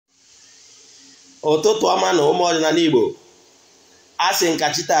Ụtụtụ ọma na ụmụ ọdịnala Igbo, a sị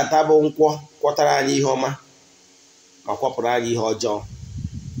nkachi tata bụ nkwọ kwọtara anyị ihe ọma ma kwọpụrụ anyị ihe ọjọọ.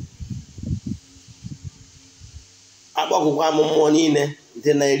 Akpọkụkwa m mmụọ niile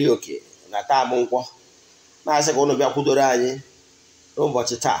ndị na-eri oke na taa bụ nkwọ, na-asị ka ụnụ bịa kwudoro anyị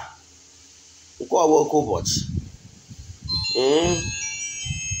n'ụbọchị taa. Nke ọ bụ oke ụbọchị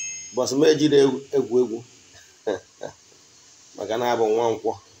ụbọchị m ejiri egwu maka na abụ nwa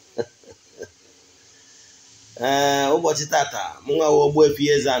nkwọ. Ụbọchị tata m nwa Ogbuefi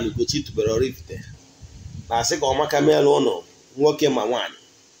EZE-ANA Ugochi tubelu oraifite na-asị ka ọmaka meelu ụnụ nwoke ma nwaanyị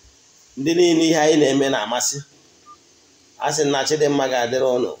ndị niile ihe anyị na-eme na-amasị. A sị na Chidimma ga-adịrị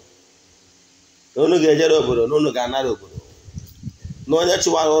ụnụ, na ụnụ ga-ejere obodo, na ụnụ ga-anara obodo, na onye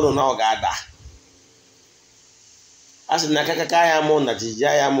chụwara ụnụ na ọ ga-ada. A sị na akakaka ya mụ na jijiji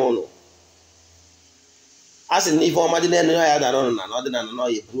ya mụ ụnụ. A sị na ife ọma dị n'elu ya dara ụnụ na ọdịnala na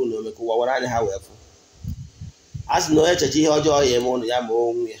ọya eburu na ome ka ụwa were anya ha wee fụ. A sị na onye echeche ihe ọjọọ ya eme ụnụ ya ma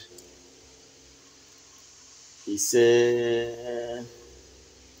onwe ya. Ise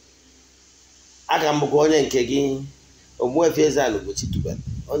aga m bụkwa onye nke gị, Ogbuefi EZE-ANA Ugochi tubelu,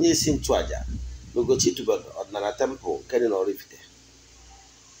 onye isi nchụaja na Ugochi tubelu ọdịnala temple nke dị n'Oraifite,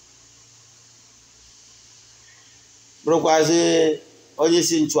 bụrụkwazi onye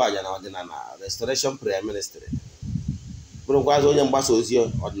isi nchụaja na ọdịnala restoration prayer ministry, bụrụkwazi onye mgbasa ozi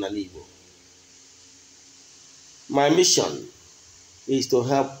ọdịnala Igbo. My mission is to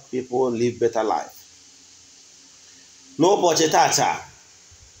help people live better life. N'ụbọchị tata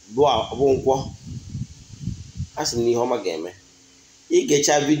bụ nkwọ, a sị na ihe ọma ga-eme.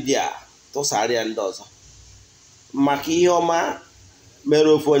 Igecha vidiyo a tụsara ya ndị ọzọ maka ihe ọma mere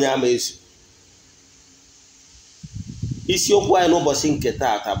ofu onye ama ezu. Isiokwu anyị n'ụbọchị nke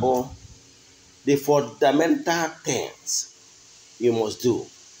tata bụ the fundamental things you must do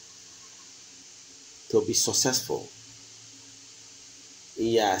to be successful in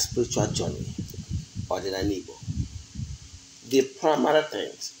your spiritual journey ọdịnala Igbo. The primary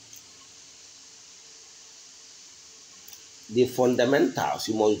things, the fundamentals,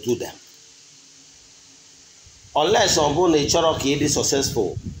 you must do them. Unless ọ bụrụ na ị chọrọ ka ị dị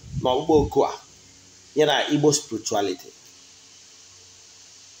successful n'ọgbụgbọ oku a yana Igbo spirituality.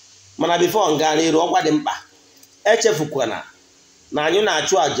 Mana before nga n'iru, ọgwa dị mkpa, echefukwana na anyị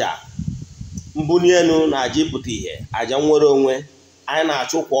na-achụ aja mbuli elu na aja ịpụta ihe, aja nwere onwe anyị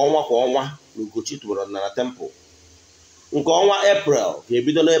na-achụ kwa ọnwa na Ugochi tubelu ọdịnala temple. Nke ọnwa April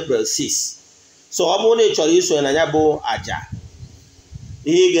ga-ebido na April 6. So ọ bụrụ na ị chọrọ iso na ya bụ aja,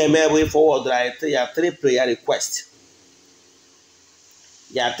 ihe ị ga-eme bụ ịfọwọdụrụ anyị ya 3 prayer request.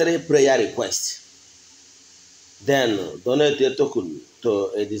 Ya 3 prayer request. Then donate a token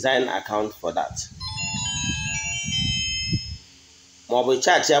to a design account for that. Ma ọ bụ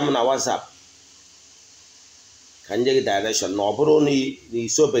chat ya m na WhatsApp ka nye gị direction na ọ bụrụ na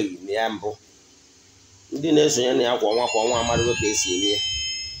isobeghị na ya mbụ. Ndị na-esonye na ya kwa ọnwa amarịgo ka esi eme ya.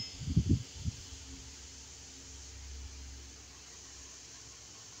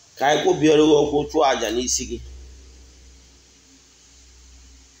 Ka anyị kwubiere gị okwu chụọ aja n'isi gị,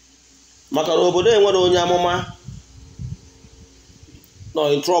 maka na obodo enwere onye amụma nọ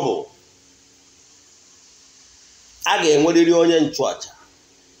in trouble. A ga-enwerịrị onye nchụaja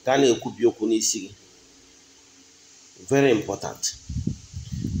ka na-ekwubi okwu n'isi gị. Very important,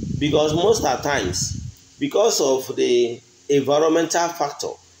 because most of the times, because of the environmental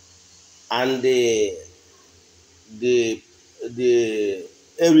factor and the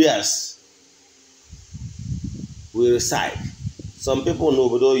areas we reside, some people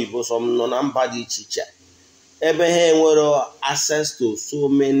n'obodo oyibo, some nọ na mba dị iche iche ebe ha enwere access to so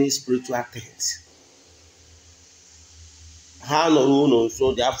many spiritual things. Ha nọrọ ụlọ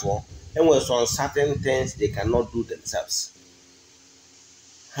nso dị afọ, enwere some certain things they cannot do themselves.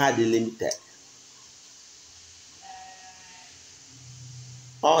 Ha dị limited.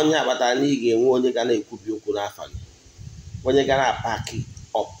 Onye agbata na ị ga-enwe onye ga na-ekwubi okwu n'afa gị, onye ga na-apaki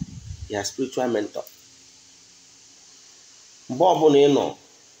up ya spiritual mentor. Mgbe ọbụla ị nọ,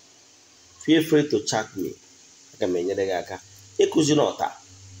 feel free to chat me. Aga m enyere gị aka ịkụzi n'ọta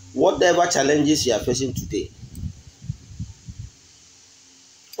whatever challenges you are facing today.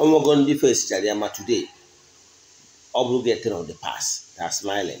 Ọmụgo ndị face chara ya ma today ọ bụrụ getting on the past, they are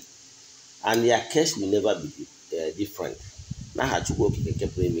smiling, and their case will never be different. N'aha Chukwu okike nke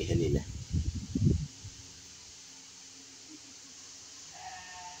pụrụ ime ihe niile.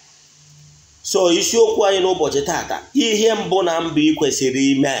 So isiokwu anyị n'ụbọchị tata, ihe mbụ na mbụ ị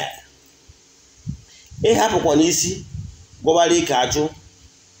kwesịrị ime, ịhapụkwa n'isi gwọbara ike ajụ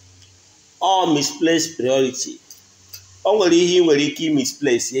all misplaced priority. O nwere ihe ị nwere ike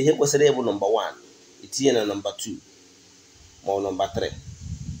misplace, ihe kwesịrị ịbụ number 1. itinye na number 2 ma ọ number 3.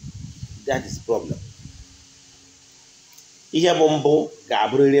 That is problem. Ihe bụ mbụ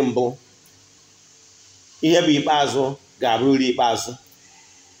ga-abụrịrị mbụ, ihe bụ ikpeazụ ga-abụrịrị ikpeazụ.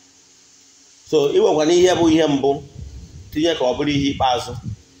 So iwekwana ihe bụ ihe mbụ tinye ka ọ bụrụ ihe ikpeazụ,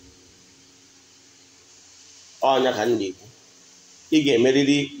 ọnya ka m na-ekwu, ị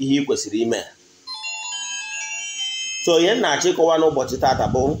ga-emerịrị ihe ị kwesịrị ime. So ihe na-achọ ịkọwa n'ụbọchị tata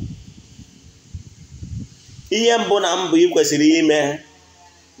bụ ihe mbụ na mbụ ị kwesịrị ime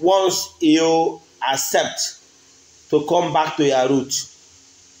once you accept to come back to your root.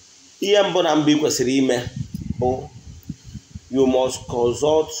 Ihe mbụ na mbụ ị kwesịrị ime bụ you must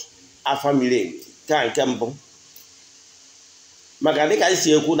consult a family nke mbụ. Maka dịka anyị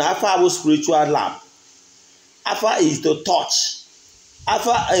si ekwu na afa bụ spiritual lab. Afa is to touch.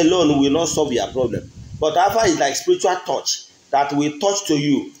 Afa alone will not solve your problem. But Afa is like spiritual touch that will touch to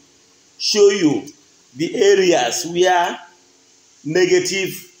you, show you the areas where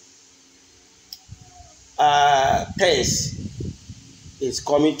negative things is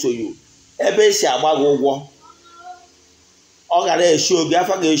coming to you. Ebe isi agba gị ụgwọ, ọ gara esho gị,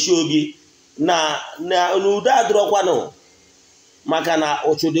 Afa ga-esho gị na n'udo adịrọkwanụ, maka na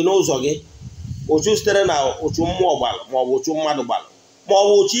ụchụ dị n'ụzọ gị, ụchụ sitere na ụchụ mmụọ gbara maọbụ ụchụ mmadụ gbara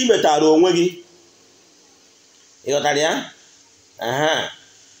maọbụ ụchụ imetara onwe gị. Ịghọtara ya?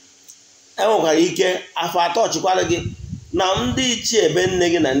 Enwekwara ike Afa atọ ọchịkwara gị na ndị ichie ebe nne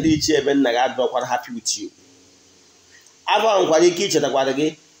gị na ndị ichie ebe nna gị adọkwara happy with you. Afa nwekwara ike ichetakwara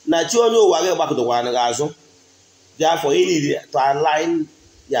gị na chi onye ụwa gị gbakọtakwara gị azụ. Therefore, you need to align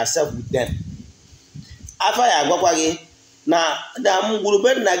yourself with them. Afa ya agwakwa gị na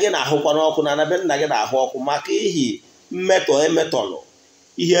mgburube nna gị na-ahụkwa n'ọkụ na be nna gị na-ahụ ọkụ maka ihi mmetọ emetọlụ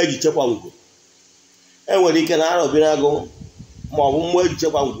ihe eji chekwa ngwuru. Enwere ike na arọbịragụ maọbụ mmụọ eji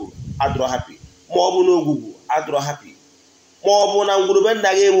chekwa ngwuru adụrọ happy, maọbụ na ogwugwu adụrọ happy, maọbụ na ngwurube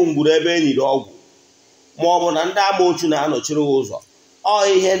nna gị ewu ngwuru ebe enyiri ọgwụ, maọbụ na ndị amoochu na-anọchiri ụzọ.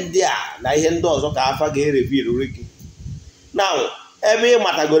 Ọ ihe ndị a na ihe ndị ọzọ ka Afa ga-ereviruri gị. Now, ebe ị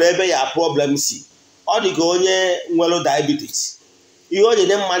matagoro ebe ya problem si, ọ dị ka onye nwere diabetes. Ihe o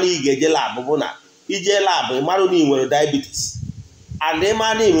jide mma na ị ga-eje lab bụ na ije lab ị marụ na ị nwere diabetes. And ị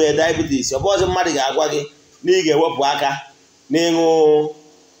mara na ị nwere diabetes, ọ bụ ọzọ mmadụ ga-agwa gị na ị ga-ewepụ aka n'ịṅụ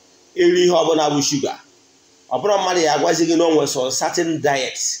iri ihe ọbụla bụ shuga. Ọ bụrụ mmadụ ya agwazi gị na o nwere some certain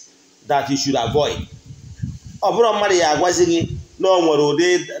diets that you should avoid. Ọ bụrụ mmadụ ya agwazi gị na o nwere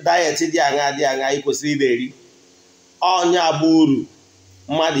ụdị diet dị aṅa ị kwesịrị iri. Ọnya bụ uru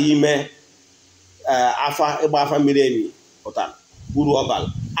mmadụ ime Afa ịgba afa mmiri emi pụtara uru ọbara.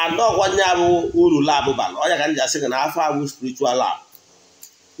 Anọkwa nya bụ uru lab bara. Ọnya ka m ji asị gị na Afa bụ spiritual lab.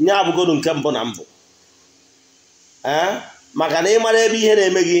 Nya abụgodu nke mbụ na mbụ. Maka na ị mara ebe ihe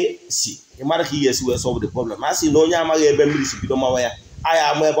na-eme gị si, ị mara ka ị ga-esi wee solve the problem. A sị na onye amaghị ebe mmiri si bido mawa ya, aya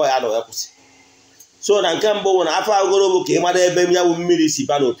ama ebe ọ ya nọ ya kwụsị. So na nke mbụ bụ na Afa agụgoro bụ ka ị mara ebe ya bụ mmiri si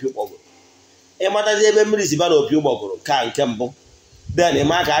ba n'opi ụgbọgụrụ. Ị matazi ebe mmiri si ba n'opi ụgbọgụrụ ka nke mbụ, then ị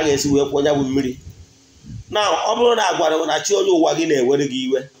ma ka a ga-esi wee kwụọ ya bụ mmiri. Na ọ bụrụ na agwara na chi onye ụwa gị na-ewere gị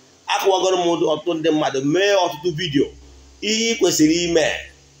iwe, akụwagoro m ọtụtụ ndị mmadụ mee ọtụtụ vidio ihe ị kwesịrị ime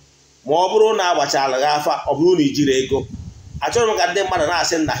ma ọ bụrụ na agbachara gị afa. Ọ bụrụ na ijiri ego, achọrọ m ka ndị mmadụ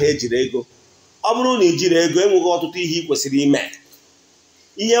na-asị na ha ejiri ego. Ọ bụrụ na ijiri ego, enweghị ọtụtụ ihe ị kwesịrị ime.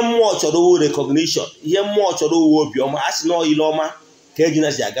 Ihe mmụọ chọrọ owu recognition, ihe mmụọ chọrọ owu obiọma. A sị na ile ọma ka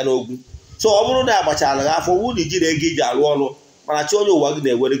ejina si aga n'ogwu. So ọ bụrụ na agbachara gị afọ, ọ bụrụ na ijiri ego iji arụ ọrụ mana chi onye ụwa gị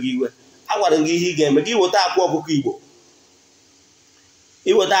na-ewere gị iwe, agwara gị ihe ị ga-eme gị weta akwa ọkụkọ Igbo.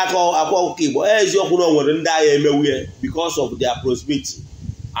 Iweta akwa ọkụkọ Igbo, eziokwu na o nwere ndị agha emewu ya because of their prosperity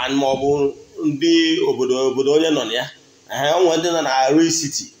and maọbụ ndị obodo onye nọ na ya. O nwere ndị nọ na Ri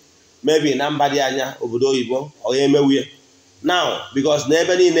City maybe na mba dị anya obodo oyibo ọ ya emewu ya. Now because na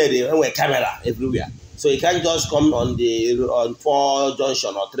ebe niile dị enwe camera everywhere, so you can't just come on 4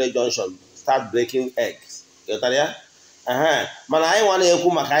 junction or 3 junction start breaking eggs. Ghọtara ya? Mana anyị nwa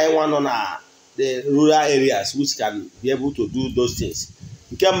na-ekwu maka anyị nwa nọ na the rural areas which can be able to do those things.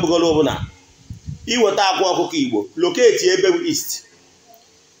 Nke mbụgolo bụ na iweta akwa ọkụkọ Igbo, locate ebe bụ east.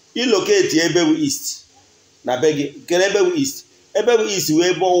 Ilocate ebe bụ east na be gị. Kere ebe bụ east. Ebe bụ east wee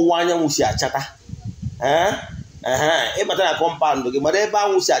ebe ọwụwa anyanwụ si achata. Ịbata na compound gị mara ebe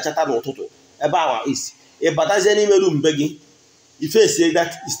anwụ si achata n'ụtụtụ, ebe ahụ east. Ịbatazie n'ime room be gị, ifesie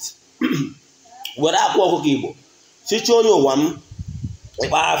that east. Were akwa ọkụkọ Igbo sicha onye ụwa m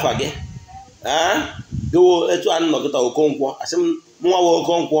ịkpa afa gị. Gịwo etu a nnọkịta Okonkwo, asị m nwa wa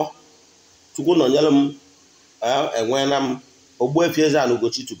Okonkwo, Chukwu nọnyere m, enweela m Ogbuefi EZE-ANA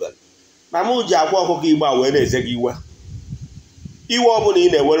Ugochi tubelu na m ji akwa ọkụkọ Igbo a wee na-eze gị iwe. Iwe ọ bụla ị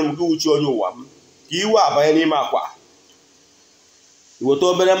na-ewere m gị wuchi onye ụwa m iwe abanye n'ime akwa iweta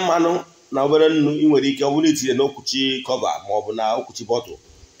obere mmanụ na obere nnu ị nwere ike ọ bụrụ itinye n'okwuchi kọva ma ọ bụ na okwuchi bọtụl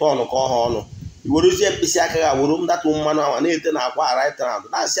tọnụ ka ọha ọnụ iwerezie mkpịsị aka ga were ndatụ mmanụ ahụ na-ete na akwa right round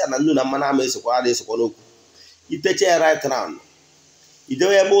na-asị ya na nnu na mmanụ ama esekwa na-esekwa n'okwu itecha ya right round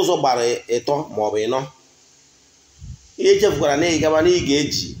idewe ebe ụzọ gbara ịtọ ma ọ bụ ịnọ ihe echefukwara na ị gaba na ị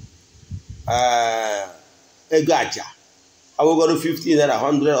ga-eji ego aja ọbụgoro 50 naira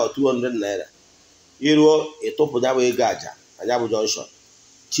 100 or 200 naira iruo ịtụpụ ya bụ ego aja anya bụ junction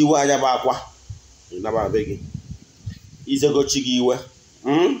chiwe anya bụ akwa nababe gị izegochi gị iwe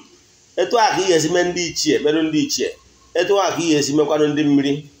etu a ka ị ga-esi mee ndị ichie merụ ndị ichie etu a ka ị ga-esi mekwanụ ndị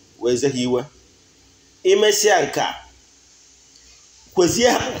mmiri wee ze ha iwe imesịa nke a kwezie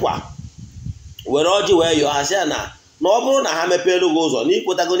ha nkwa were ọjị wee yọọ ha sị ya na ọ bụrụ na ha mepere gị ụzọ na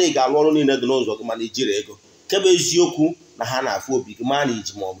ikwetago na ị ga-alụ ọrụ niile dị n'ụzọ gị mana ijiri ego kebe eziokwu na ha na-afụ obi gị ma na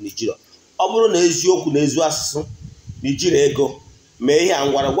iji ma ọ bụ na ijiro ọ bụrụ na eziokwu na ezu asụsụ na ijiri ego mee ihe a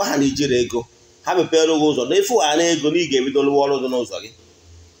ngwara gwa ha na ijiri ego ha mepere gị ụzọ na ịfụghara na ego na ị ga-ebido lụwa ọrụ dị n'ụzọ gị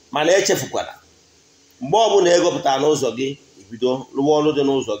mana echefukwara mgbe ọbụla ego pụtara n'ụzọ gị ibido lụwa ọrụ dị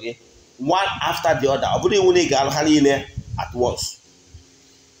n'ụzọ gị one after the other ọ bụrụ iwu na ị ga-alụ ha niile at once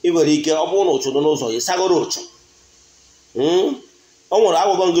ị nwere ike ọ bụrụ na ụchụ dị n'ụzọ gị sagoro ụchụ o nwere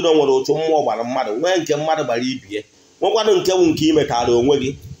agwụgwọ ngịdo nwere ụchụ mmụọ gbara mmadụ nwee nke mmadụ gbara ibie nwekwanụ nke bụ nke imetara onwe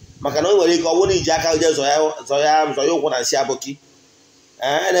gị maka na o nwere ike ọ bụrụ iji aka je zọ ya ụkwụ na nsị abụki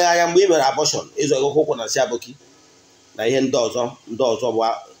eleghị anya mgbe ị mere abọshọn ịzọ gị ụkwụ na nsị abụki na ihe ndị ọzọ bụ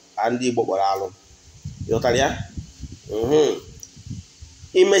ndị Igbo kpọrọ alụ ịghọtara ya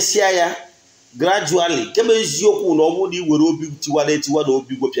imesịa ya gradually kebe eziokwu na ọ bụrụ na ị were obi tiwara etiwa na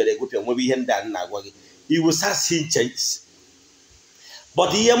obi gwepịara egwepịa nwebe ihe ndị a na-agwa gị you start seeing changes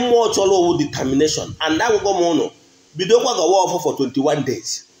but ihe mmụọ chọrọ owu determination and agwụgwọ m ụnụ bidokwa gawa ọfọ for 21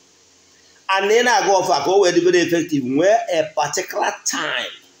 days and ị na-aga ọfọ ka o wee dị very effective nwee a particular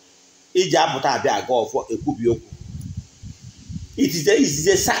time iji apụta abịa aga ọfọ ekwubi okwu it is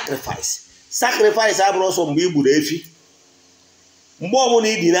a sacrifice abụrụ ọsọ mgbe ị gburu efi mgbe ọbụla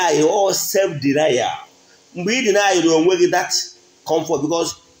ị deny or self denial mgbe ị deny onwe gị that comfort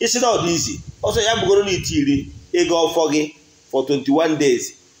because it's not easy ọsọ ya bụgoro na itiri ịga ọfọ gị for 21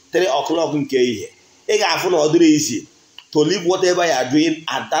 days 3 o'clock nke ihe ị ga-afụ na ọ dịrị easy to leave whatever you are doing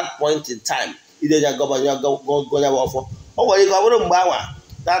at that point in time ideja gonya bụ ọfọ o nwere ike ọ bụrụ mgbe anwa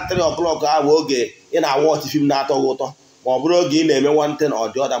that 3 o'clock ahụ oge ị na-awa ọtị fim na-atọ gị ụtọ ma ọ bụrụ oge ị na-eme nwantị na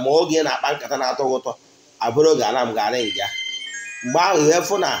ọdị ọda ma oge ị na-akpa nkata na-atọ gị ụtọ abụrụ oge ana m garị nga mgbe ahụ ihe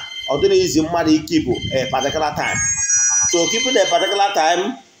fụ na ọ dịrị izi mmadụ ike bụ a particular time so keeping a particular time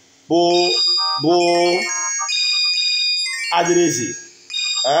bụ adịrịzi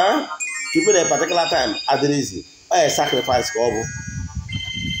keeping a particular time adịrịzi ọ ya sacrifice ka ọ bụ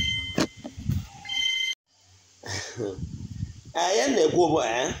ya na-ekwu bụ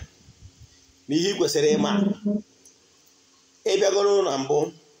na ihe ị kwesịrị ịma ịbịagoro na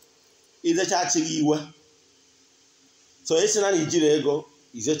mbụ izechachi gị iwe so esi na ijiri ego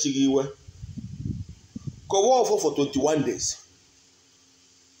izechi gị iwe kọwa ọfọ for 21 days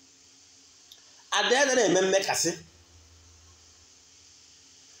adịghị na-eme mmekasị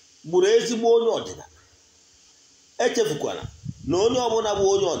gburu ezigbo onye ọdịnala echefukwala na onye ọbụla bụ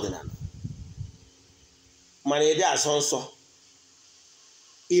onye ọdịnala mana ịdị asọ nsọ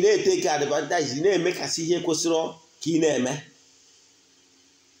ị na-eteke advantage ị na-emekasị ihe kwesịrị ka ị na-eme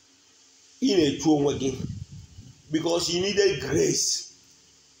ị na-echu onwe gị because you needed grace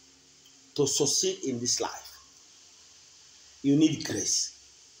to succeed in this life. You need grace.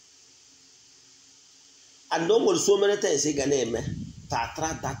 And no more so many times you can aim to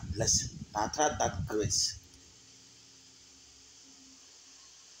attract that blessing, to attract that grace.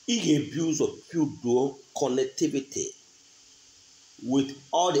 It abuse of pure connectivity with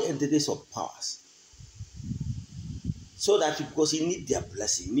all the entities of powers. So that because you need their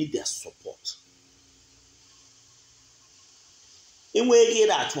blessing, you need their support. Inwe ego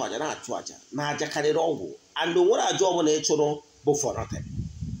na-achụ aja na-aja karịrị ọgwụ and nwere aja ọbụla ị chụrụ bụ for nothing.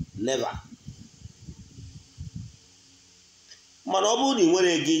 Never. Mana ọ bụrụ na ị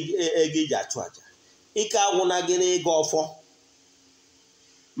nwere ego iji achụ aja ike agwụna gị n'ịga ọfọ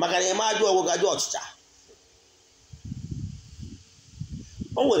maka na ịma ajụ ọgwụ gajụ ọchịcha.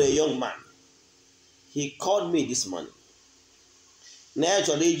 O nwere a young man, he called me this morning na ya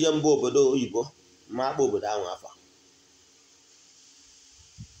chọrọ ije mba obodo oyibo ma akpa obodo ahụ afa.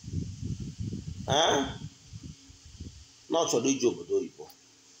 Na ọ chọrọ ije obodo oyibo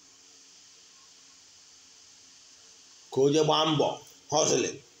ka o je gbaa mbọ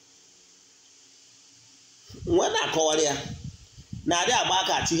hustling. Nwe na-akọwara ya na adị agba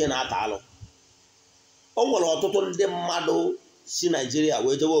aka achị ihe na-ata alụ o nwere ọtụtụ ndị mmadụ si Nigeria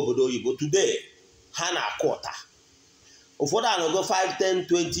wee jewe obodo oyibo today ha na-akụ ọta ụfọdụ anọgo 5 10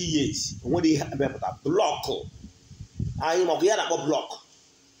 20 years onwere ihe mepụta blọkụ anyị maka ya na-akpọ blọkụ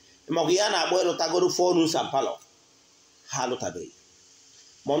maka ya na-akpọ ịlụtagoro 4 rooms and parlour ha lụtabeghị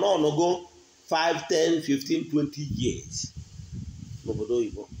mana ọnọgo 5 10 15 20 years n'obodo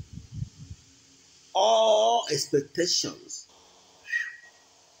oyibo all expectations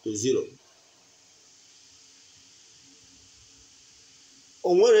to zero.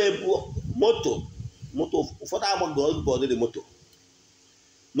 O nwere moto ụfọdụ agbagoro bọdịrị moto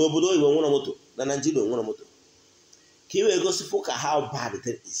n'obodo oyibo nwere moto na Nigeria nwere moto ka i wee gosipụ ka how bad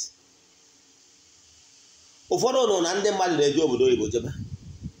it is. Ụfọdụ nọ na ndị mmadụ na-eji obodo oyibo jebe,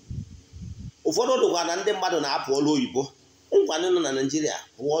 ụfọdụ dụkwa na ndị mmadụ na-apụ ọrụ oyibo nkwanụ nọ na Nigeria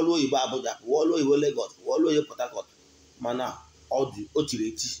pụọ ọrụ oyibo Abuja, pụọ ọrụ oyibo Lagos, pụọ ọrụ oyibo Port Harcourt, mana o tiri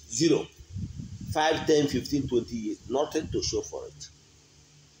eti zero 5 10 15 20 years nothing to show for it.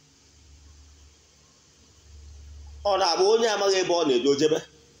 Ọ na-abụ onye amaghị ebe ọ na-eje ojebe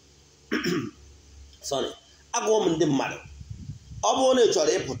sorry agụọ m ndị mmadụ ọ bụrụ na ị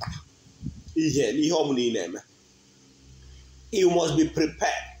chọrọ ịpụta ihe n'ihe ọ bụla ị na-eme, you must be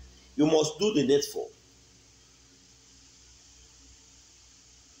prepared, you must do the needful.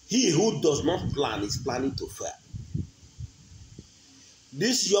 He who does not plan is planning to fail.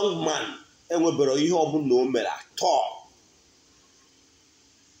 This young man enwebere ihe ọ bụla o mere atọ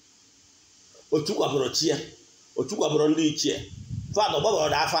otu kwabụrụ chi ya, otu kwabụrụ ndị ichie fada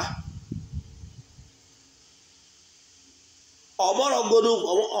ọgbọgọrọ afa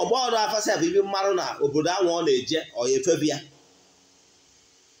ọgbọrọ afa sef ibi mmarụ na obodo ahụ ọ na-eje ọya efebia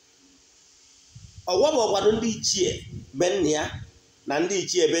ọgwọbụ ọkwado ndị ichie be nna ya na ndị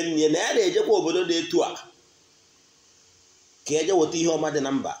ichie be nna ya na ya na-ejekwa obodo dị etu a ka eje weta ihe ọma dị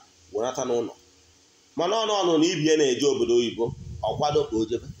na mba wenata n'ụlọ mana ọnụ na ibie na-eje obodo oyibo ọkwado ka o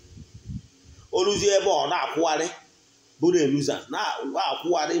jebe oruzie ebe ọ na-akwụgharị bụrụ enuza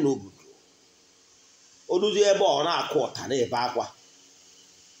na-akwụgharị n'obodo oruzie ebe ọ na-akụ ọta na-ebe akwa.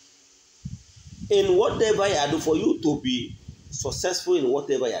 In whatever you do, for you to be successful in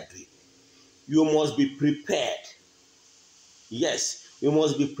whatever you are doing, you must be prepared. Yes, you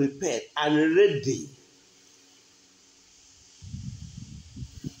must be prepared and ready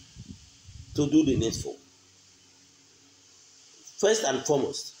to do the needful. First and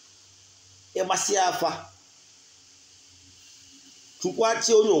foremost, ịgbasi afa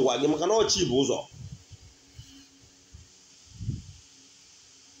chukwachi onye ụwa gị maka na ọchị bụ ụzọ.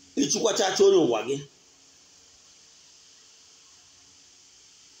 Ịchụkwachacha onye ụwa gị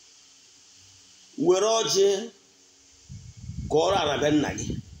were ọjị gọọrọ ana be nna gị,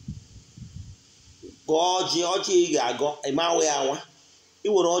 gọọ ọjị ị ga-agọ ịmanwe ya nwa,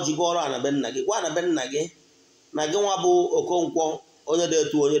 iwere ọjị gọọrọ ana be nna gị, gwa ana be nna gị na gị nwa bụ Okonkwo onye dị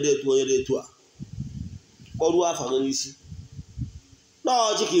etu a kpọruo afa gị n'isi na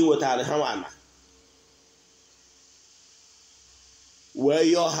ọjị ka ị wetara ha nwana wee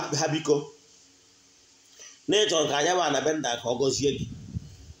yọọ ha biko na ịchọrọ ka anya ma na be nna ka ọ gọzie gị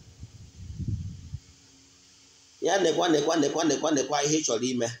ya nekwa ihe ị chọrọ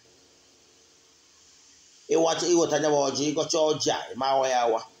ime iweta anya ma ọjị ịgọcha ọjị a ịmawa ya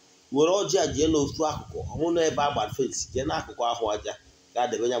awa were ọjị a jee n'ofu akụkụ ọhụụ n'ebe a gbara fensi jee n'akụkụ ahụ aja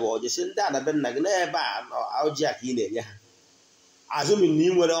ga-adebe nya ma ọjị si ndị a na be nna gị n'ebe a ọjị a ka ị na-enye ha azụmi na ị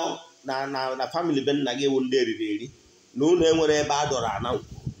nwere na famili be nna gị ewu ndị eriri eri na ụlọ enwere ebe a dọrọ ana ngwu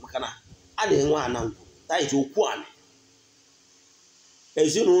maka na a na-enwe ana ngwu taiti okwu anị.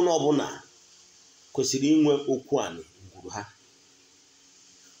 Ezinụlọ ọbụla kwesịrị inwe okwu anị ngwuru ha.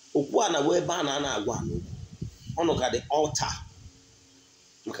 Okwu ana bụ ebe a na-agwa anụ ọnụ ka dị ọlta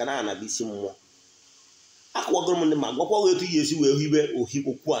maka na ana bụ isi mmụọ. Akụwagoro m ndị ma gwakwa etu ihe esi wee hibe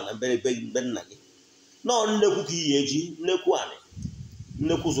okwu ana be nna gị nọọ nnekwu ka iyi eji nnekwu anị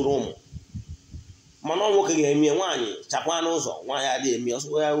nnekwu zụrụ ụmụ mana nwoke ga-eme nwaanyị chakwa n'ụzọ nwaanyị adịghị eme ọsọ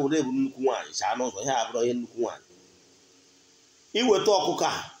ya were ebu nnukwu nwaanyị chaa n'ụzọ ya abụrụ ihe nnukwu nwaanyị. Iweta ọkụkọ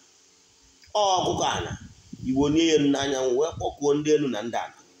a na igbo nye ya n'anyanwụ wee kpọkuo ndị elu na ndị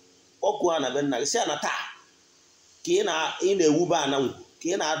ana kpọkuo ana be nna gị si ana taa ka ị na-ewube ana ngwu ka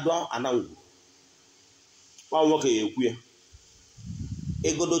ị na-adọ ana ngwu ọ nwoke ya ekwu ya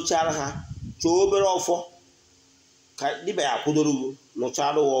egodochara ha chọọ obere ọfọ ka dibịa ya kwụdoro ugwu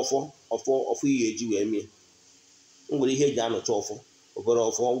nụchara ya ọfọ ihe eji wee mie nwere ihe eji anụcha ọfọ obere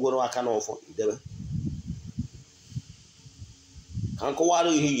ọfọ gworo aka na ọfọ idebe ka nkọwara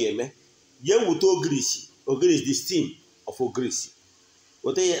ihe ị ga-eme jee wute ogirisi the steam of ogirisi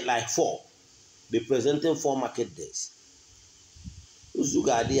weta ya like 4 representing 4 market days. Nzu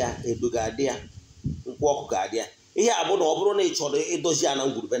ga-adị ya, edo ga-adị ya, nkwa ọkụ ga-adị ya. Ihe a bụ na ọ bụrụ na ị chọrọ ịdozi ana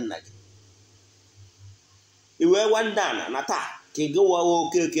ngwurube nna gị, i wee gwa ndị ana na taa ka ị gụwa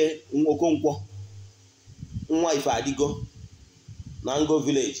Okeke Okonkwo nwa Ifeadigo na Ngo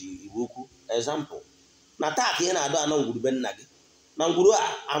village Igbo Ukwu example, na taa ka ị na-adọ ana ngwurube nna gị, na ngwuru a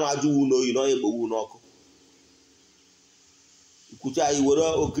amajụwu n'oyi na onye gbowu n'ọkụ, kwucha anyị were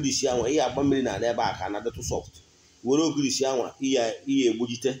ogirisi anwa ihe agba mmiri na ebe a ka na detụ soft, were ogirisi anwa ihe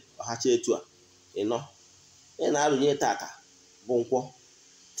egbujite ọhacha etu a ịnọ ị na-arụnye tata bụ nkwọ,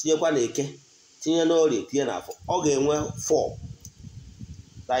 tinyekwa na eke, tinye n'orie, tinye n'afọ, ọ ga-enwe 4,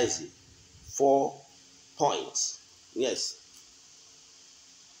 that is 4 points. Yes,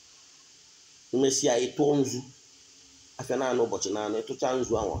 imesịa ịtụọ nzu afịa naanị ụbọchị naanị, ịtụcha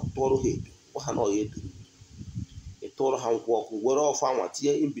nzu anwa tụọrọ ha edo, ha na ọya edo, ịtụọrọ ha nkwụ ọkụ, were ọfọ anwa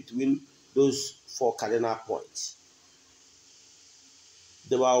tinye in between those 4 cardinal points,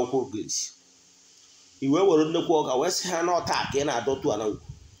 debe akwụkwọ ogirisi, iwe were nnekwu ọka wee sị ha na taa ka ị na-adọtu ana ngwu,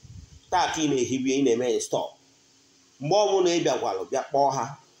 taa ka ị na-ehibie, ị na-eme install. Mgbe ọbụla ị bịakwalụ bịa kpọọ ha,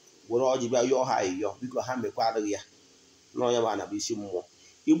 were ọjị bịa yọọ ha ịyọ, biko ha mekwarịghị ya na onye bụ ana bụ isi mmụọ.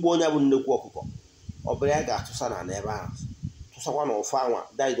 Igbu onye bụ nnekwu ọkụkọ, ọ bụla ya ga-atụsa na ebe ahụ, tụsakwa na ọfọ anwa,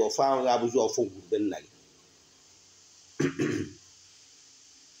 daịda ọfọ ahụ ga-abụzi ọfọ ngwurube nna gị.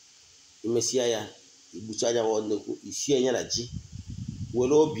 Imesịa ya, igbucha anya bụ nnekwu, isie ya na ji,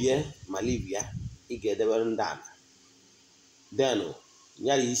 were obie ma livia ị ga-edebere ndị ana, denụ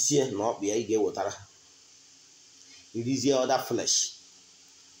nyara isie na ọkpụ ya ị ga-ewetara ha, irizie ọda flesh.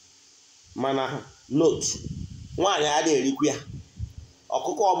 Mana note, nwaanyị adịghị erikwu ya.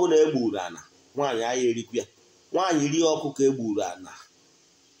 Ọkụkọ ọbụla egburu ana, nwaanyị adịghị erikwu ya. Nwaanyị rie ọkụkọ egburu ana,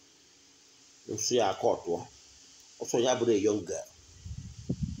 nso ya aka ọtụọ, ọsọ ya bụrụ a young girl.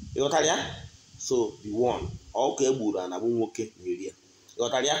 Ịghọtara ya? So the one ọkụkọ egburu ana bụ nwoke na-eri ya.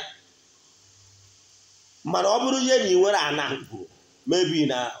 Ịghọtara ya? Mana ọ bụrụ ihe na ị nwere ana ngwuru, mebi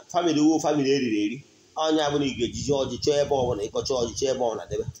na family eriri eri, onye abụla ị ga-ejiji ọjị chọọ ebe ọbụla, ịkọcha ọjị chọọ ebe ọbụla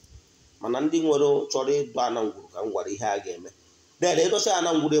debe. Mana ndị nwere chọrọ ịdụ ana ngwuru ka m gwara ihe a ga-eme. Dede ịdọcha ana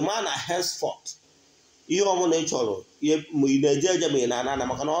ngwuru, ma na henceforth ihe ọbụla ị chọrọ, ma ị na-eje eje ma ị na-ana ana,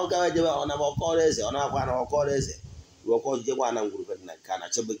 maka na ọ gawa ejebe ọ na-aba ọkọrọ eze, ọ na-akwa na ọkọrọ eze, ruo ọkọ jijekwa ana ngwurube na ka na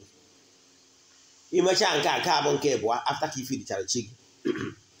chebe gị. Imechaa nke a bụ nke abụọ after ka ifirichara chi gị.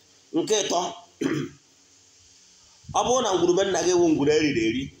 Nke ịtọ, ọ bụrụ na ngwurube nna gị ewu ngwuru eriri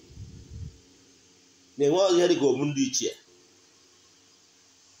eri, na-enwe ihe dị ka obu ndị ichie,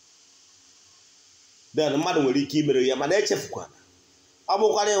 then mmadụ nwere ike imere ya, mana echefukwana, ọ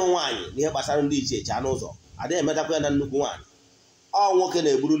bụkwara ịnwe nwaanyị n'ihe gbasara ndị ichie chaa n'ụzọ, adịghị emetakwa ya na nnukwu nwaanyị, ọ nwoke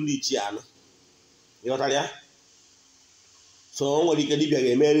na-egburu ndị ichie anụ. Ịghọtara ya? So o nwere ike dibịa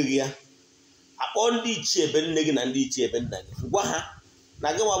ga-emeri gị ya, akpọ ndị ichie ebe nne gị na ndị ichie ebe nna gị, gwa ha na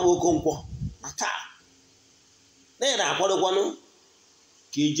gị nwa bụ Okonkwo na taa na ị na-akwadokwanụ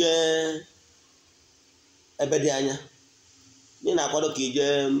ka ijee ebe dị anya, na ị na-akwado ka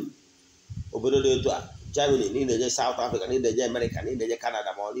ijee obodo dị etu a, Germany, na ị na-eje South Africa, na ị na-eje America, na ị na-eje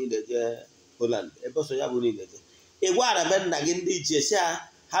Canada, ma ọ na ị na-eje Holland, ebe ọsọ ya bụ na ị na-eje, ị gwara ebe nna gị ndị ichie si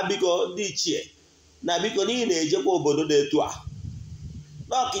ha biko ndị ichie na biko na ị na-ejekwa obodo dị etu a,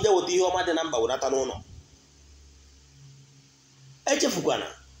 na ọka ije weta ihe ọma dị na mba wenata n'ụlọ. Echefukwana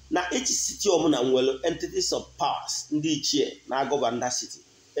na each city ọbụla nwere entities of powers ndị ichie na-agọba nda city.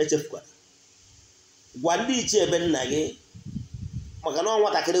 Echefukwana, gwa ndị ichie ebe nna gị, maka na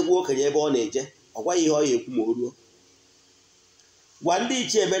nwatakịrị gwa okenye ebe ọ na-eje, ọ gwaghị ihe ọ ya ekwu ma o ruo. Gwa ndị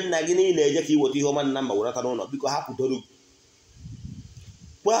ichie ebe nna gị na ị na-eje ka iweta ihe ọma dị na mba wenata n'ụlọ, biko ha kwudoro gị.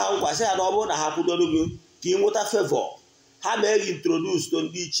 Gwa ha nkwa sị ha na ọ bụrụ na ha kwudoro gị ka ị nweta favor, ha mee gị introduce to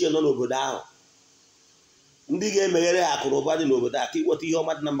ndị ichie nọ n'obodo ahụ, ndị ga-emeghere ha akụ na ụba dị n'obodo a ka iweta ihe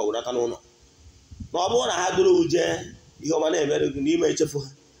ọma dị na mba wenata n'ụlọ. Na ọ bụrụ na ha duru uje ihe ọma na-emere gị n'ime echefu ha,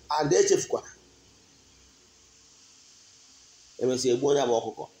 ada echefukwara. Emesịa egbu onye bụ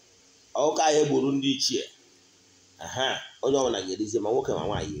ọkụkọ ahụ egburu ndị ichie, onye ọbụla ga-erizie, ma nwoke ma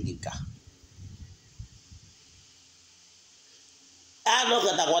nwaanyị eri nka.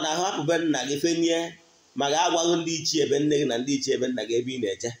 Anọkọtakwa na ahụ hapụbe nna gị fenie, ma ga-agwaghị ndị ichie ebe nne gị na ndị ichie ebe nna gị ebe ị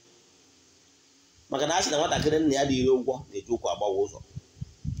na-eje, maka na a sị na nwatakịrị nna ya dị ire ụgwọ na-eji ụkwụ agbawa ụzọ,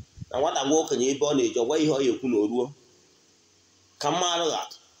 na nwata gwa okenye ebe ọ na-eje ọgwa ihe ọ ya ekwu na o ruo. Ka mmadụ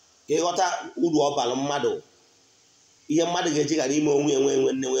ga-atụ ka ịghọta uru ọ bara mmadụ, ihe mmadụ ga-eji ghara ime onwe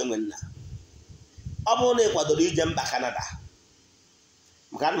enwe nne nwe nna. Ọ bụrụ na ị kwadoro ije mba Canada,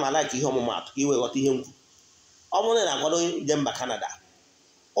 maka ana m alaiki ihe ọmụmatụ ka iwe ghọta ihe m kwuru. Ọ bụrụ na ị na-akwado ije mba Canada,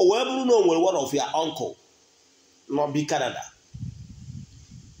 o wee bụrụ na o nwere one of your uncle nọ bi Canada,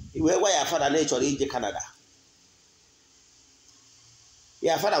 i wee gwa ya fada na ị chọrọ ije Canada,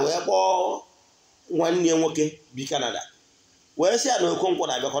 ya fada wee kpọọ nwanne nwoke bi Canada wee sị ya na Okonkwo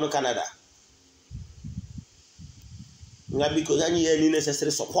na-abịakwanụ Canada nga biko ya nye ya any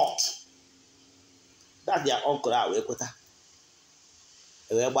necessary support. That their uncle a wee kweta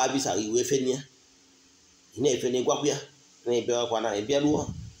wee gbaa visa wee fenie ị na-efenie gwakwa ya na ịbịakwa na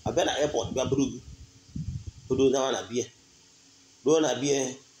ịbịaruo abịa na airport bịa buru gị odo na bie ruo na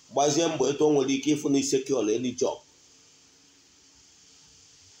bie gbazie mbọ etu o nwere ike ịfụ na secure any job.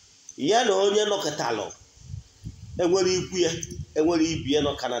 Ya na onye nọkọtalụ enwere ikwu ya enwere ibi ya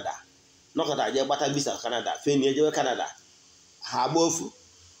nọ Canada nọkọta je gbata visa Canada feni ejewe Canada ha agba ofu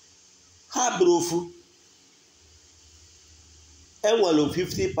ha bụrụ ofu enwere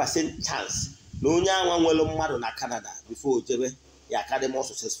 50% chance na onye anwa nwere mmadụ na Canada before o jebe ya ka dị more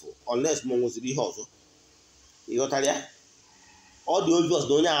successful unless ma nweziri ihe ọzọ. Ịghọtara ya? Ọ dị obvious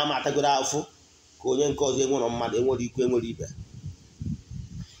na onye ahụ amatagoro afụ ka onye nke ọzọ enwere mmadụ enwere ikwu enwere ibe.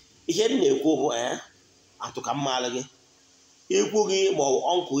 Ihe m na-ekwu bụ atụ ka mma gị ikwu gị ma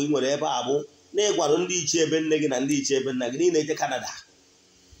ọnkụ gị nwere ebe a bụ na ịgwara ndị ichie ebe nne gị na ndị ichie ebe nna gị niile eje Canada.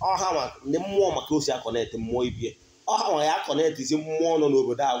 Ọha ndị mmụọ maka osi akọnetị mmụọ ibie ọha nwa ya akọnetị isi mmụọ nọ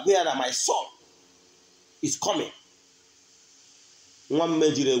n'obodo a gwa ya na my son is coming. Nwa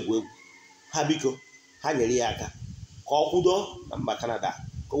mme jiri egwu ha biko ha nyere ya aka ka ọ kwudo na mba Canada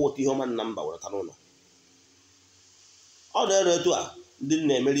ka o weta ihe ọma na mba weta n'ụlọ. Ọ na-ere etu a ndị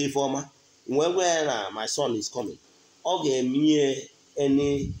na-emere ife ọma wee gwa ya na my son is coming. Ọ ga-eminye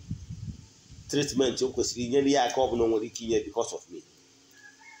any treatment o kwesịrị inyere ya aka ọ bụla nwere ike inye because of me.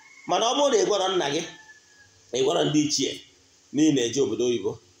 Mana ọ bụrụ na ị gwara nna gị ị gwara ndị ichie n'ihi na-eje obodo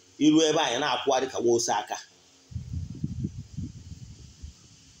oyibo iru ebe anyị na-akwụgharị ka nwa ose aka.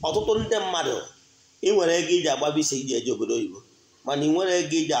 Ọtụtụ ndị mmadụ ị nwere ego iji agba visa iji eje obodo oyibo mana ị nwere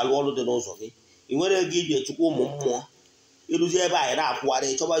ego iji alụ ọrụ dị n'ụzọ gị ị nwere ego iji echukwa ụmụ mmụọ ịrụzi ebe anyị na-akwụgharị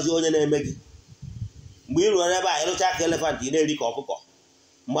ịchọbazi onye na-eme gị. Mgbe ị rụrụ ebe anyị rụcha ka elefant ị na-eri ka ọkụkọ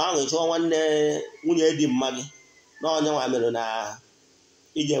mgbe ahụ ịchọọ nwanne nwunye di mma gị na onye nwa mere na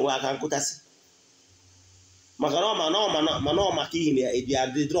iji enwe aka nkụtasị maka na ọ maka ihi na they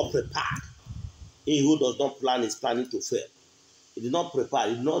did not prepare. He who does not plan is planning to fail. He did not prepare,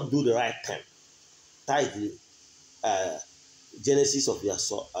 he did not do the right thing. That is the genesis of your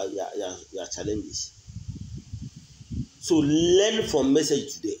challenges. So learn from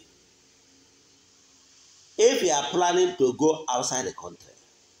message today. If you are planning to go outside the country,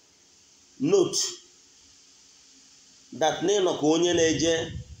 note that neno ka onye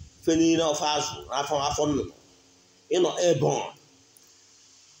na-eje fenile of azụ afọ nnụnụ ịnọ airborne.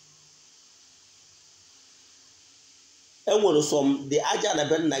 Enwere some the aja na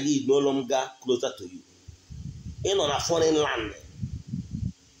be nna gị no longer closer to you. Ịnọ na foreign land.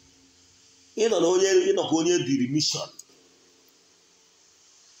 Ịnọ ka onye diri mission.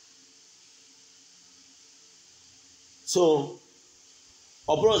 So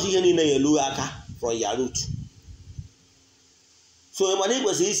ọ bụrụ ihe niile ya elu aka from your root. So mana ị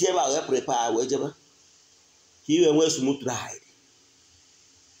kwesịrị isi ebe a wee prepare wee jebe ka iwe nwee smooth ride.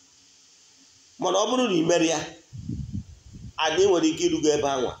 Mana ọ bụrụ na ị mere ya adị nwere ike irugo ebe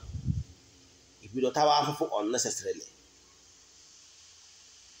anwa ibido tawa afụfụ unnecessarily.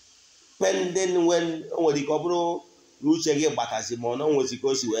 Pending when o nwere ike ọ bụrụ na uche gị gbatazi ma ọ na nwezi ka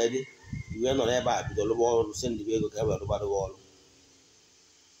o si wee dị iwe nọ n'ebe a bido lụba ọrụ si ndị ego ka e were rụbara gị ọrụ.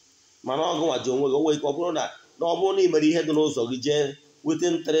 Mana ọ gụnwa ji onwe gị o nwere ike ọ bụrụ na ọ bụrụ na ị mere ihe dị n'ụzọ gị jee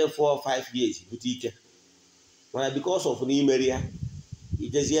within 3, 4, 5 years bute ike. Mana because of na imeri ya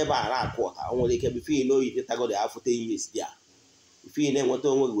ijezi ebe a na-akụ ọta o nwere ike bifo ị n'oyi tagodi afọ 10 years dị a bifo ị na-enweta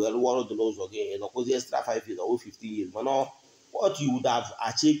onwe gị wee rụọ ọrụ dị n'ụzọ gị nọkwụzi extra 5 years or 15 years. Mana what you would have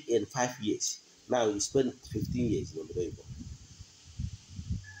achieved in 5 years now you spend 15 years n'obodo Igbo.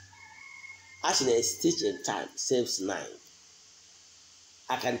 As in a stitch in time saves 9.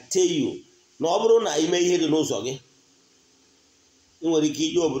 I can tell you na ọ bụrụ na ime ihe dị n'ụzọ gị ị nwere ike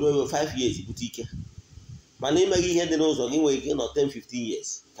ije obodo oyibo 5 years bute ike. Mana imeghị ihe dị n'ụzọ gị nwere ike nọ 10, 15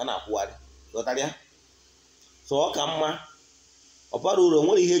 years ka na-akwụgharị. Ghọtara ya? So ọ ka mma ọ bara uru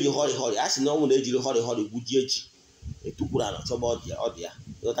nwere ihe eji họrị a sị na ọ nwere ejiri họrị gbujie ji etukwuru ala chọba ọ dị ya.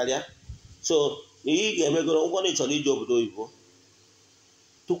 Ghọtara ya? So ihe ị ga-emegoro ngwa na ị chọrọ ije obodo oyibo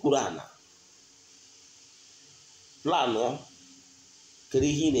tukwuru ala planụ kedu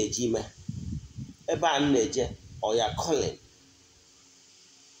ihe ị na-eji ime ebe a na-eje ọya Colin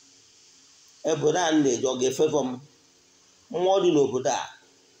obodo a na-eje ọ ga-efevọ m mmụọ dị n'obodo a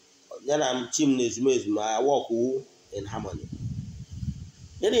ya na chi m na ezumezu ma work in harmony.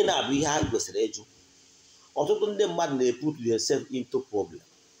 Gịnị na-abụ ihe a kwesịrị ịjụ. Ọtụtụ ndị mmadụ na-put themselves into problem.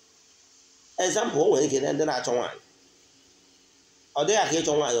 Example o nwere ike ndị na-achọ nwaanyị ọ dịghị aka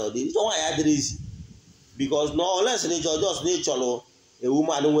ịchọ nwaanyị ọ dị ịchọ nwaanyị adịrị izi because no unless nature just nature a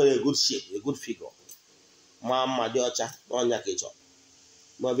woman with a good shape, a good figure. Mama dị ọcha n'ọnya ka ị chọrọ.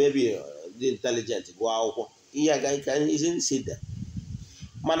 Ma baby dị intelligent gụọ akwụkwọ. Ihe agaghị ka isn't see that.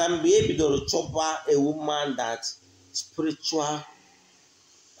 Mana mgbe e bidoro chọba a woman that spiritual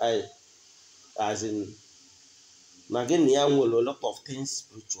as in na gị na ya nwere a lot of things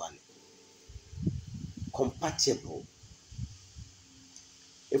spiritually compatible.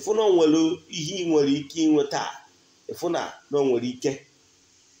 Ịfụ na o nwere ihe ị nwere ike inweta, ịfụ na o nwere ike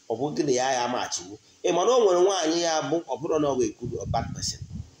ọ bụ gị na ya amachiwu. Ị ma na o nwere nwaanyị ya bụ ọ bụrụ na ọ ga-ekwu a bad person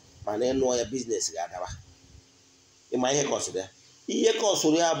mana ịnụọ ya biznes ga-adaba. Ị ma ihe ka ọsụrụ ya? Ihe ka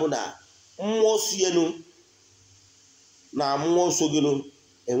ọsụrụ ya bụ na mmụọ sienu na mmụọ soginu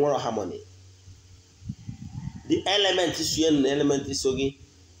enwere harmony. The element sienu na element sogi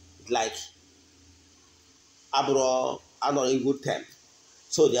like abụrụ anọrọ in good time.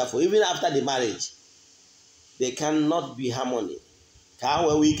 So therefore, even after the marriage, they cannot be harmony.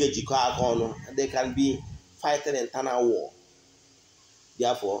 They can be fighting internal war.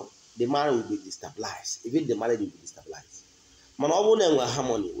 Therefore, the marriage will be destabilized. Even the marriage will be destabilized. Man, all women will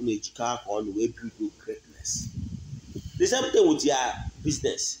harmony. We build greatness. The same thing with your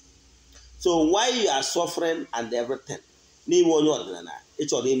business. So why you are suffering and everything? Ni one Odinana.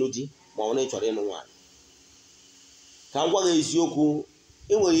 It's your energy. Ma one it's your one. Can what is yoku?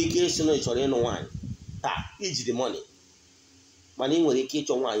 In where you get to know each other one. Each the money. Mana ị nwere ike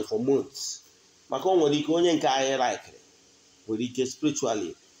ịchọ nwaanyị for months maka o nwere ike onye nke anyị like nwere ike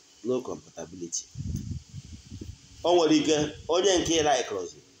spiritually no compatibility. O nwere ike onye nke ị like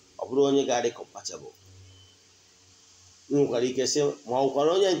rozi ọ bụrụ onye ga-adị compatible. Nwekwara ike sị ma ọ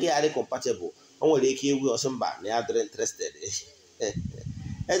gwara onye nke ya dị compatible o nwere ike iwu ọsọ mba na ya dịrị interested.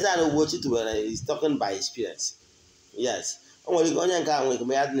 EZE-ANA Ugochi is talking by experience. Yes. O nwere ike onye nke a nwere ike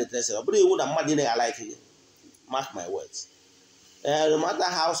ma ya dị interested ọ bụrụ iwu na mmadụ na ya like gị. Mark my words. No matter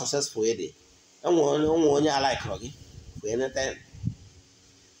how successful it is, only I like Rocky for anything.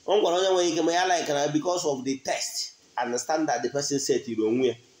 I like because of the test and the standard the person said you don't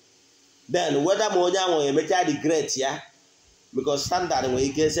win. Then whether Moja will make the great, yeah, because standard when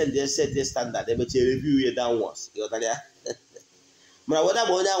you get set the standard, they may review you downwards. But whether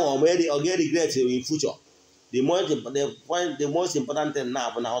Moja will get regret in future, the most important thing now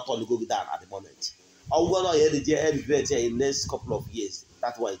how to go down at the moment. I'm going to regret in the next couple of years.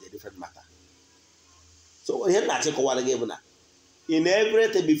 That's why it's a different matter. So in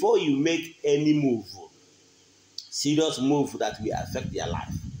everything, before you make any move, serious move that will affect your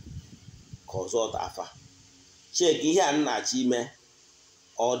life, consult Alpha. Check here and achieve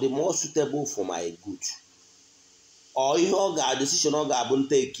or the more suitable for my good. Or you got decision or got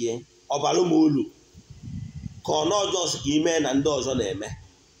take care of Alumulu. Call not just email and doors on them.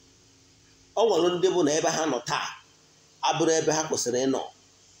 O nwere ndị bụ na ebe ha nọ taa abụrụ ebe ha kwesịrị ịnọ.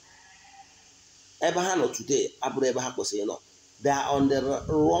 Ebe ha nọ today abụrụ ebe ha kwesịrị ịnọ. They are on the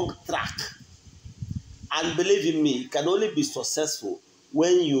wrong track. And believe in me, you can only be successful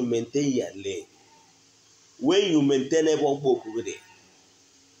when you maintain your lane. When you maintain ebe ọgbọ gị.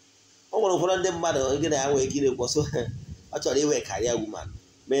 O nwere ụfọdụ ndị mmadụ gị na ya nwee ike ịrekwa so ọ chọrọ iwe career woman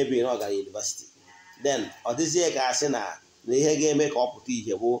maybe na ọ gara university. Then ọ dịzie ka asị na ihe ga-eme ka ọ pụta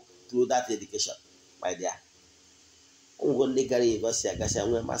ihe bụ through that education, my dear. I'm going to get university, I guess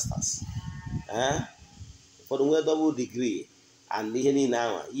I'm masters. For the double degree and the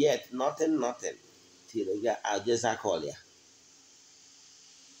now, yet nothing. Till I'll just call you.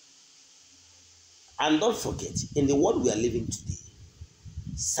 And don't forget, in the world we are living today,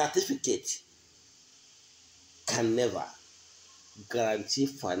 certificate can never guarantee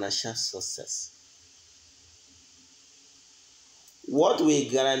financial success. What will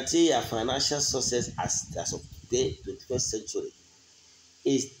guarantee your financial success as of today, 21st century,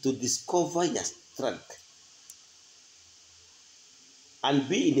 is to discover your strength and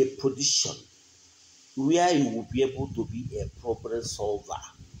be in a position where you will be able to be a problem solver,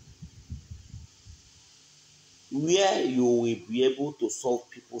 where you will be able to solve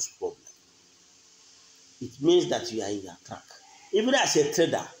people's problems. It means that you are in your track. Even as a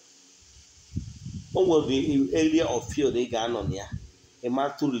trader, what will be in area of field they got on here? A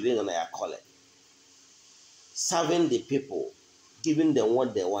man to relate on their calling. Serving the people, giving them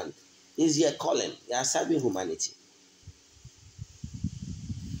what they want, is your calling. You are serving humanity.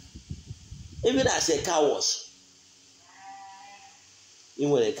 Even as a car wash,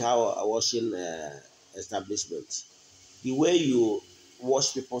 even a car washing establishment, the way you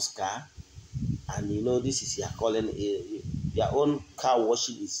wash people's car, and you know this is your calling, your own car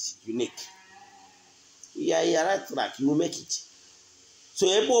washing is unique. Yeah, you're right track, you will make it. So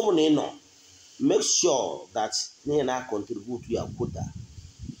everyone know make sure that you contribute to your quota.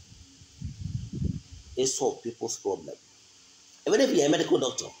 It solve people's problem. Even if you're a medical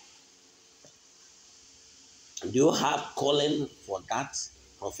doctor, do you have calling for that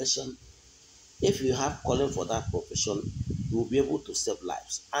profession? If you have calling for that profession, you will be able to save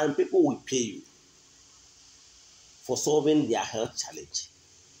lives, and people will pay you for solving their health challenge.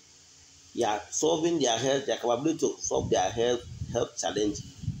 Yeah, solving their capability to solve their health challenge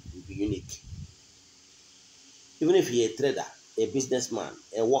will be unique. Even if you're a trader, a businessman,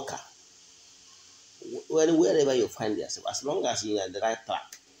 a worker, wherever you find yourself, as long as you're on the right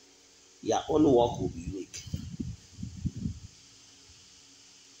track, your own work will be unique.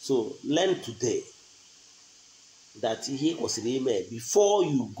 So learn today that he was email before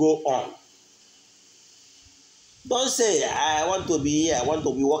you go on. Don't say, I want to be here, I want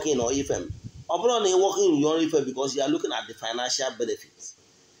to be working on IFM. You're working in your IFM because you are looking at the financial benefits.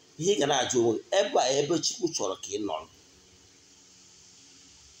 He can do ever chiku chọrọ ka ị nọ.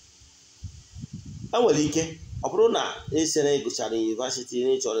 Enwere ike ọ bụrụ na esere gụchara university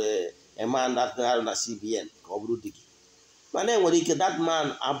na chọrọ a man that na CBN ka ọ bụrụ di gị. Mana enwere ike that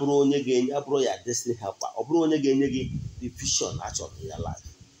man abụrụ onye ga-enye abụrụ ya destiny helper, ọ bụrụ onye ga-enye gị the vision achọrọ in your life.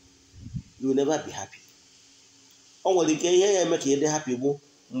 You will never be happy. O nwere ike ihe ya eme ka ị dị happy bụ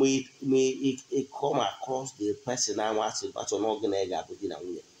mgbe ị come across the person ahụ achọ n'oge na ị ga-abụ di na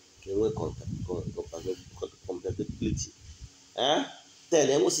nwunye ka enwe compatibility. Then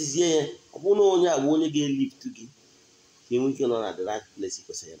enwesizie ya ọ bụrụ na onye a bụ onye ga-elift gị ka enwe ike nọ na the right place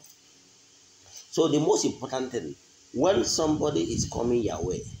kwesịrị. So the most important thing, when somebody is coming your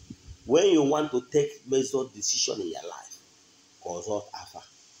way, when you want to take measured decision in your life, consult afa.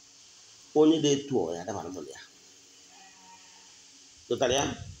 Only they two ya dabara mo ya. Totally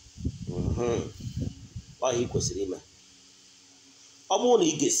ya? Ọ ihe kwesịrị ime. Ọ bụrụ na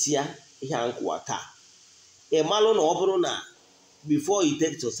ị ga-esi ya ihe a nkụwa taa, ị malụ na ọ bụrụ na before you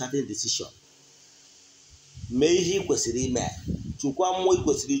take a certain decision, mee ihe ị kwesịrị ime, chukwa mmụọ ị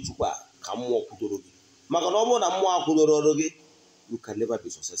kwesịrị ịchukwa ka mmụọ kwudoro gị. Maka na ọ bụrụ na mmụọ akwudoro gị, you can never be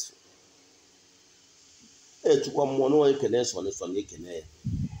successful. Chukwa mmụọ na onye kene so na ekene ya.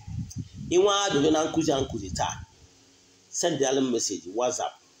 Inwe ajụjụ na nkụzi taa, send the message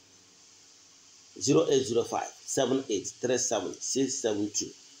WhatsApp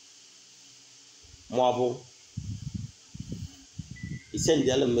 08057837672. Maọbụ send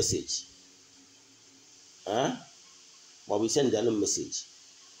the message. Maọbụ send the message.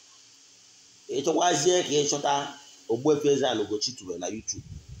 Ịchọkwazie ka ịchọta Ogbuefi EZE-ANA Ugochi tubelu na YouTube.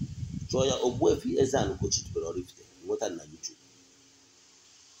 Chọọ ya Ogbuefi EZE-ANA Ugochi tubelu oraifite, nweta na YouTube.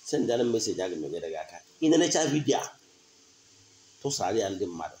 Send the message aga m enyere gị aka. Ị na-enecha vidio a, tụsara ya ndị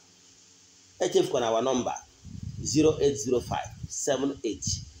mmadụ. Echefukwana our number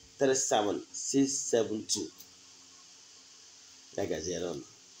 08057837672. Ya gaziere ọnụ.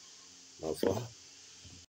 N'ọfọ.